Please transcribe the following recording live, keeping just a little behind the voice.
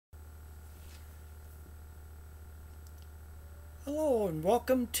Hello and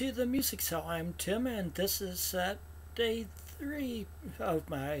welcome to the Music Cell. I'm Tim, and this is day 3 of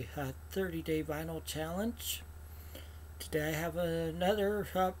my 30-day vinyl challenge. Today I have another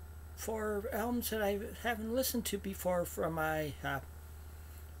 4 albums that I haven't listened to before from my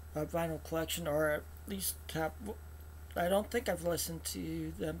vinyl collection, or at least I don't think I've listened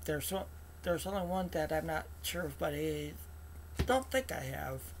to them. There's only one that I'm not sure of, but I don't think I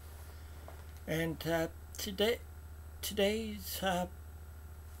have. And today's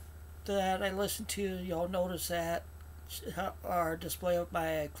that I listen to, you'll notice that our display of my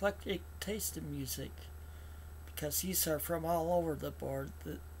eclectic taste in music, because these are from all over the board.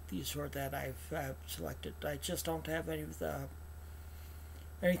 These are that I've selected. I just don't have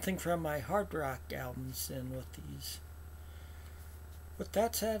anything from my hard rock albums in with these. With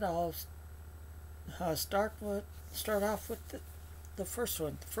that said, I'll start off with the first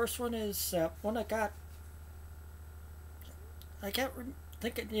one. The first one is one I got. I can't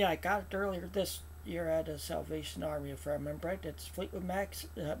think. Yeah, I got it earlier this year at a Salvation Army, if I remember right. It's Fleetwood Mac's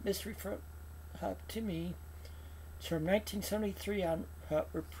 "Mystery from to Me." It's from 1973 on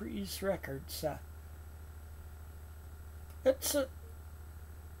Reprise Records. It's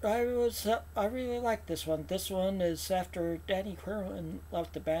I really like this one. This one is after Danny Quirman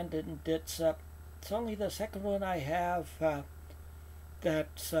left the band, and it's only the second one I have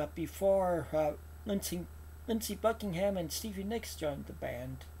that's before Lindsey Buckingham and Stevie Nicks joined the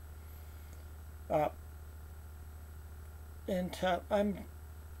band. And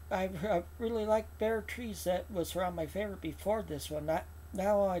I really like Bare Trees. That was around my favorite before this one.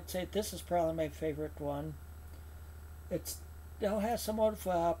 Now I'd say this is probably my favorite one. It now has somewhat of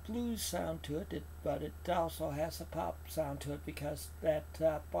a blues sound to it, but it also has a pop sound to it because that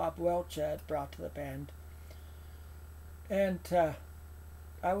Bob Welch had brought to the band. And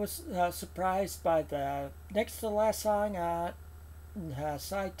I was surprised by the next to the last song on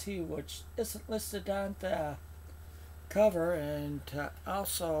side 2, which isn't listed on the cover, and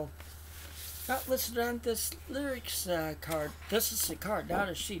also not listed on this lyrics card. This is a card, not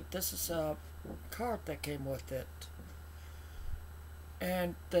a sheet. This is a card that came with it.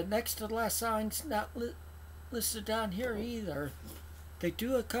 And the next to the last song's not listed down here either. They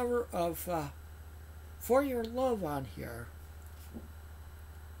do a cover of For Your Love on here,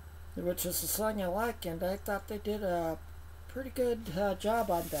 which is a song I like, and I thought they did a pretty good job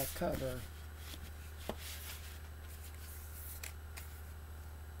on that cover.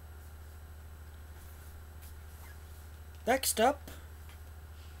 Next up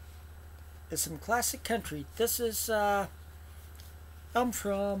is some classic country. This is I'm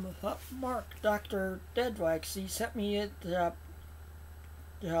from Mark, Dr. Deadwax. He sent me it a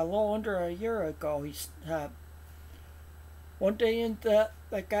little under a year ago. He's one day in the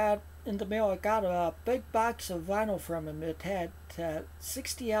mail, I got a big box of vinyl from him. It had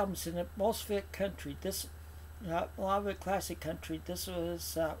 60 albums in it, most of it country. A lot of it classic country. This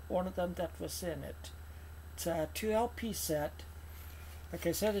was one of them that was in it. It's a 2 LP set. Like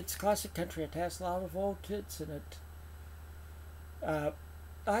I said, it's classic country. It has a lot of old hits in it.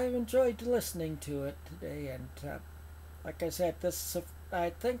 I enjoyed listening to it today, and like I said, I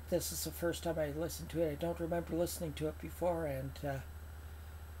think this is the first time I listened to it. I don't remember listening to it before, and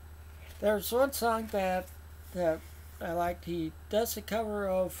there's one song that I liked. He does a cover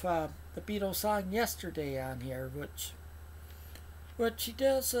of the Beatles song "Yesterday" on here, which he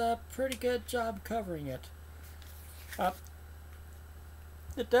does a pretty good job covering it.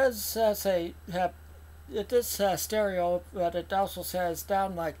 It does say it is stereo, but it also says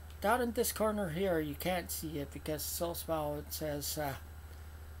down in this corner here. You can't see it because it's so small. It says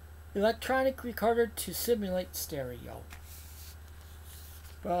electronic recorder to simulate stereo.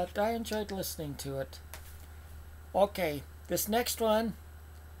 But I enjoyed listening to it. Okay, this next one,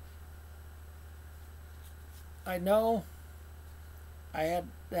 I know I had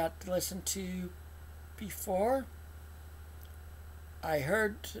that to listen to before. I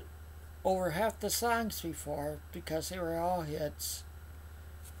heard over half the songs before because they were all hits.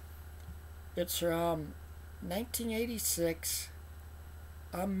 It's from 1986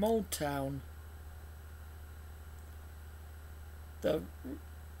 on Motown. The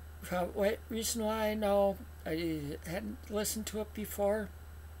reason why I know I hadn't listened to it before,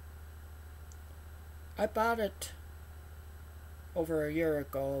 I bought it over a year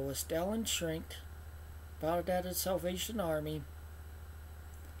ago. It was Dell & Shrink. Bought it at a Salvation Army.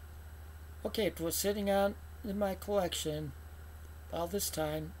 Okay, it was sitting on in my collection all this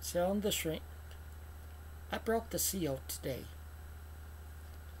time, selling the shrink. I broke the seal today.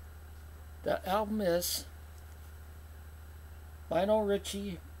 The album is Lionel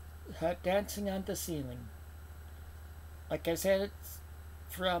Richie, Dancing on the Ceiling. Like I said, it's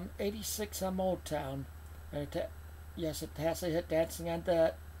from '86 on Motown. And yes, it has a hit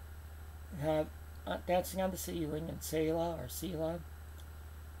uh, Dancing on the Ceiling and Selah,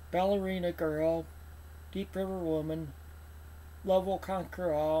 Ballerina Girl, Deep River Woman, Love Will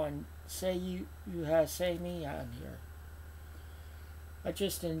Conquer All, and You Have Say Me on here. I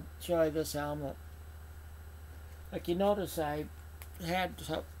just enjoy this album. Like you notice, I had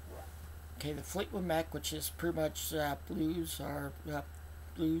the Fleetwood Mac, which is pretty much blues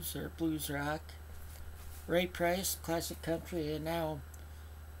or blues rock. Ray Price, classic country, and now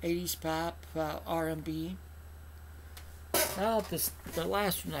 80s pop, R&B. Now the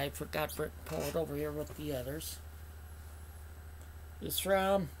last one I forgot to pull it over here with the others. It's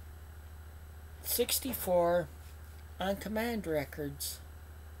from '64 on Command Records.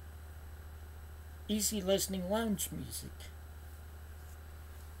 Easy listening lounge music.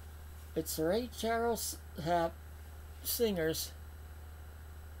 It's the Ray Charles singers.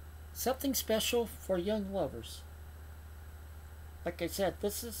 Something special for young lovers. Like I said,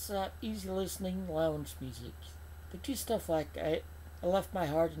 this is easy listening lounge music. They do stuff like I Left My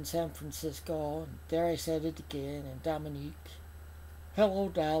Heart in San Francisco, and There I Said It Again, and Dominique, Hello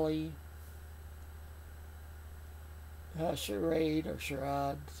Dolly, Charade or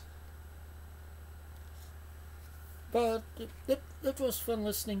Charades. But it was fun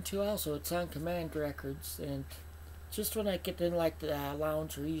listening to also. It's on Command Records, and just when I get in like the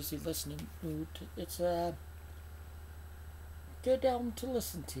lounge or easy listening mood, it's a good album to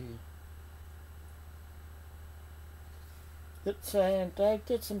listen to. And I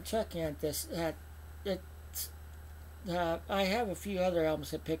did some checking on this. I have a few other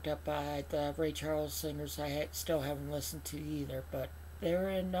albums I picked up by the Ray Charles singers I still haven't listened to either, but there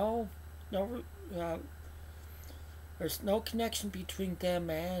are there's no connection between them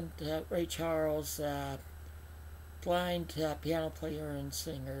and Ray Charles, blind piano player and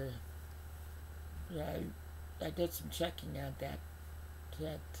singer. I did some checking on that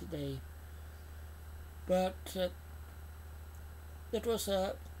today, but it was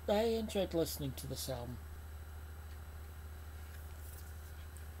I enjoyed listening to this album.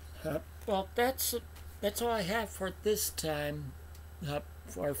 Well, that's all I have for this time,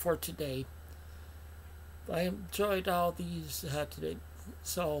 for today. I enjoyed all these today.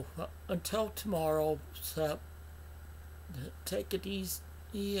 So until tomorrow, take it easy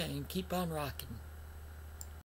and keep on rocking.